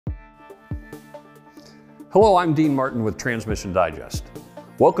Hello, I'm Dean Martin with Transmission Digest.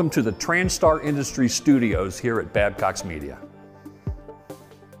 Welcome to the TranStar Industry Studios here at Babcock's Media.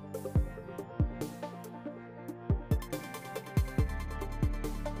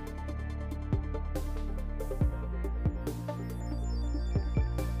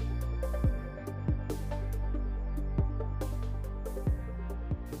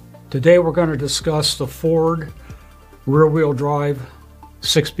 Today we're going to discuss the Ford rear-wheel drive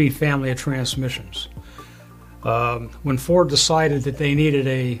 6-speed family of transmissions. When Ford decided that they needed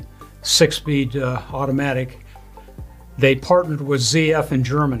a 6-speed automatic, they partnered with ZF in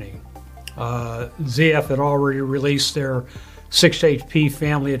Germany. ZF had already released their 6 HP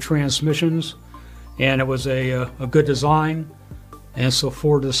family of transmissions, and it was a good design, and so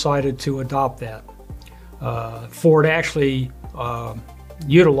Ford decided to adopt that. Ford actually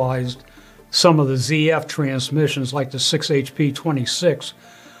utilized some of the ZF transmissions, like the 6 HP 26,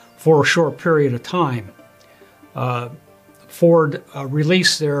 for a short period of time. Ford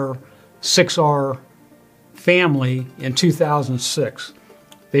released their 6R family in 2006.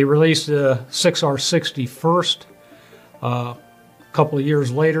 They released the 6R60 first. A couple of years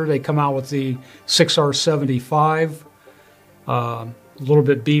later, they come out with the 6R75, a little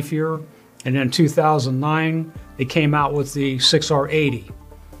bit beefier. And then in 2009, they came out with the 6R80.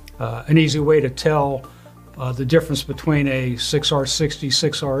 An easy way to tell the difference between a 6R60,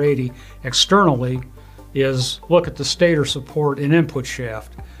 6R80 externally is look at the stator support and input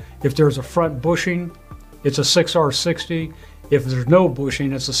shaft. If there's a front bushing, it's a 6R60. If there's no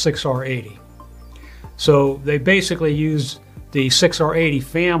bushing, it's a 6R80. So they basically used the 6R80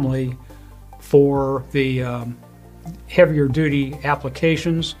 family for the heavier duty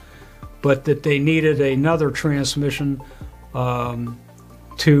applications, but that they needed another transmission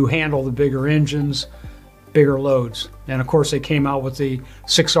to handle the bigger engines, bigger loads. And of course they came out with the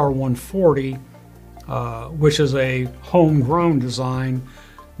 6R140, which is a homegrown design,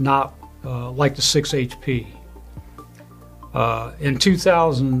 not like the 6 HP. In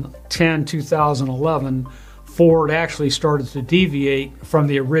 2010, 2011, Ford actually started to deviate from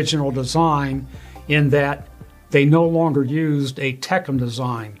the original design in that they no longer used a TEHCM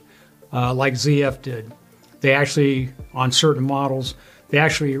design like ZF did. They actually, on certain models, they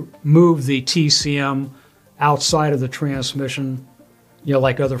actually moved the TEHCM outside of the transmission,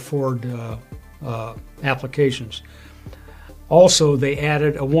 like other Ford applications. Also, they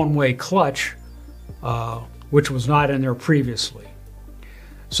added a one-way clutch, which was not in there previously.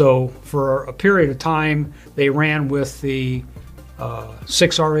 So for a period of time, they ran with the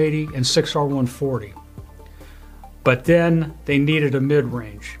 6R80 and 6R140. But then they needed a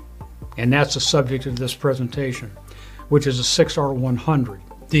mid-range, and that's the subject of this presentation, which is a 6R100.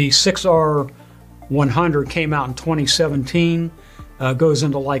 The 6R100 came out in 2017, goes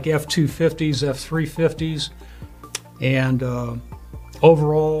into like F250s, F350s, and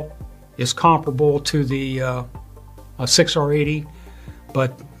overall is comparable to the 6R80,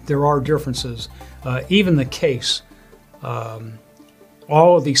 but there are differences. Even the case, all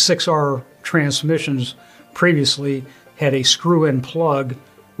of the 6R transmissions previously had a screw-in plug,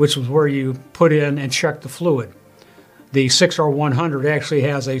 which was where you put in and check the fluid. The 6R100 actually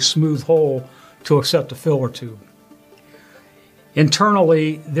has a smooth hole to accept the filler tube.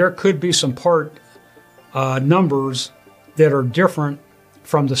 Internally, there could be some part numbers that are different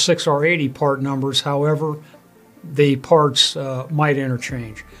from the 6R80 part numbers. However, the parts might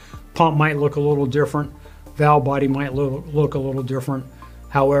interchange. Pump might look a little different. Valve body might look a little different.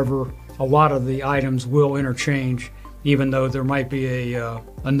 However, a lot of the items will interchange, even though there might be a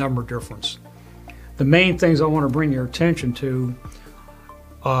number difference. The main things I want to bring your attention to,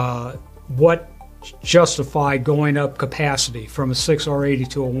 what justified going up capacity from a 6R80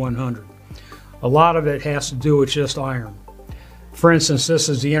 to a 100. A lot of it has to do with just iron. For instance, this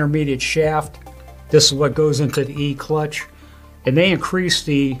is the intermediate shaft. This is what goes into the E clutch. And they increased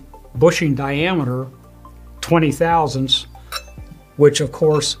the bushing diameter 20 thousandths, which of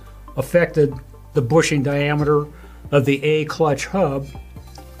course affected the bushing diameter of the A clutch hub.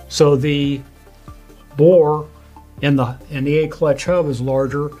 So the bore in the A clutch hub is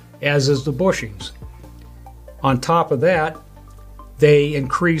larger, as is the bushings. On top of that, they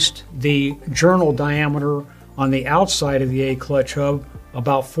increased the journal diameter on the outside of the A clutch hub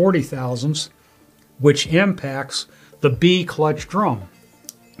about 40 thousandths, which impacts the B clutch drum.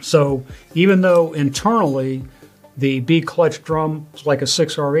 So even though internally the B clutch drum is like a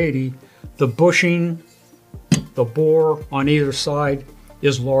 6R80, the bushing, the bore on either side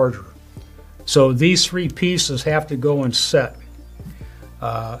is larger. So these three pieces have to go in set.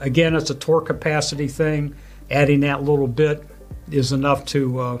 Again, it's a torque capacity thing. Adding that little bit is enough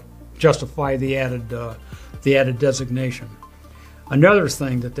to justify the added designation. Another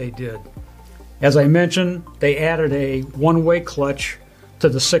thing that they did, as I mentioned, they added a one-way clutch to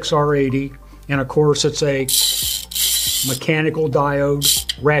the 6R80, and of course it's a mechanical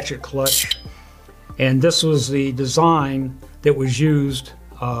diode ratchet clutch, and this was the design that was used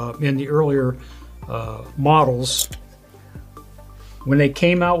in the earlier models. When they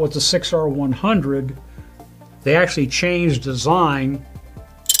came out with the 6R100, they actually changed design.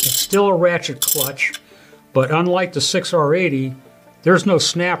 It's still a ratchet clutch, but unlike the 6R80, there's no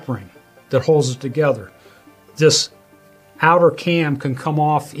snap ring that holds it together. This outer cam can come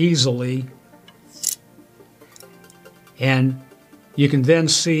off easily, and you can then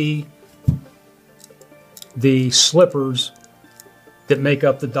see the slippers that make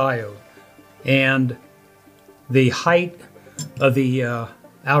up the diode. And the height of the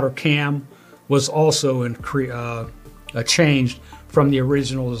outer cam was also changed from the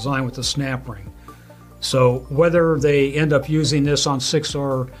original design with the snap ring. So whether they end up using this on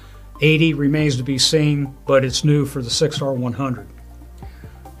 6R80 remains to be seen, but it's new for the 6R100.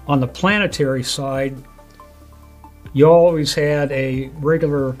 On the planetary side, you always had a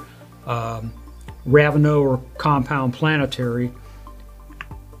regular Ravino or compound planetary.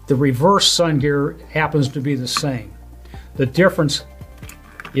 The reverse sun gear happens to be the same. The difference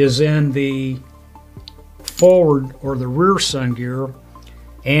is in the forward or the rear sun gear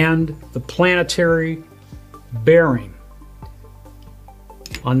and the planetary bearing.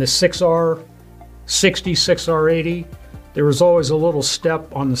 On the 6R60, 6R80, there was always a little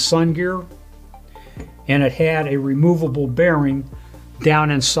step on the sun gear, and it had a removable bearing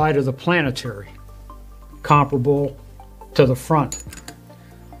down inside of the planetary, comparable to the front.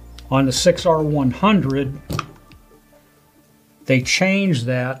 On the 6R100, they changed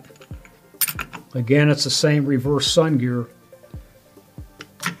that. Again, it's the same reverse sun gear,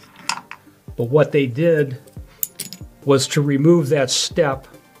 but what they did was to remove that step,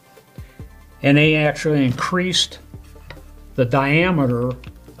 and they actually increased the diameter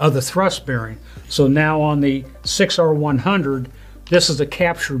of the thrust bearing. So now on the 6R100, this is a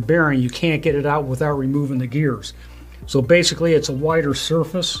captured bearing. You can't get it out without removing the gears. So basically it's a wider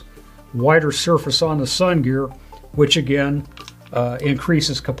surface on the sun gear, which again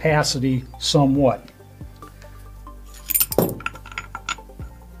increases capacity somewhat.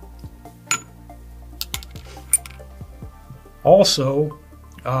 Also,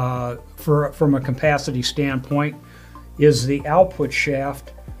 from a capacity standpoint, is the output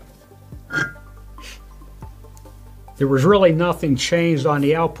shaft. There was really nothing changed on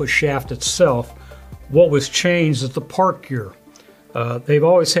the output shaft itself. What was changed is the park gear. They've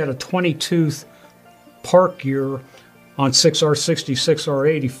always had a 20-tooth park gear on 6R60,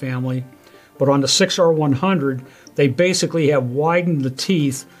 6R80 family, but on the 6R100, they basically have widened the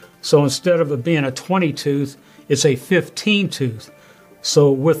teeth, so instead of it being a 20-tooth, it's a 15-tooth.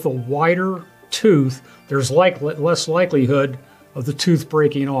 So with the wider tooth, there's less likelihood of the tooth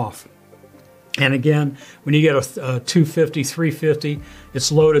breaking off. And again, when you get a 250, 350,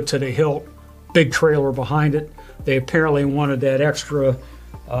 it's loaded to the hilt, big trailer behind it. They apparently wanted that extra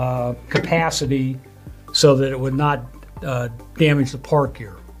capacity so that it would not damage the park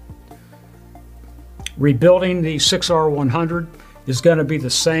gear. Rebuilding the 6R100 is going to be the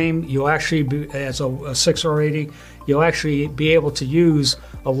same. You'll actually be, as a 6R80, you'll actually be able to use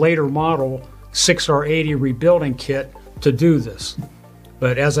a later model 6R80 rebuilding kit to do this.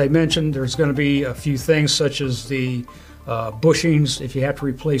 But as I mentioned, there's going to be a few things such as the bushings, if you have to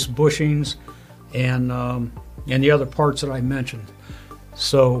replace bushings, and the other parts that I mentioned.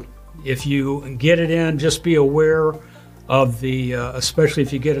 So if you get it in, just be aware of the, especially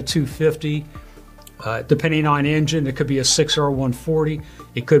if you get a 250, depending on engine, it could be a 6R140,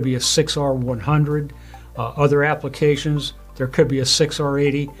 it could be a 6R100. Other applications, there could be a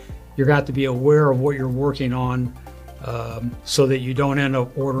 6R80. You're going to have to be aware of what you're working on so that you don't end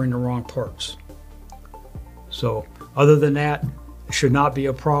up ordering the wrong parts. So other than that, it should not be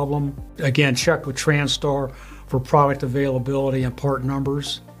a problem. Again, check with TranStar for product availability and part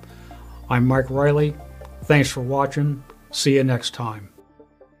numbers. I'm Mike Riley. Thanks for watching. See you next time.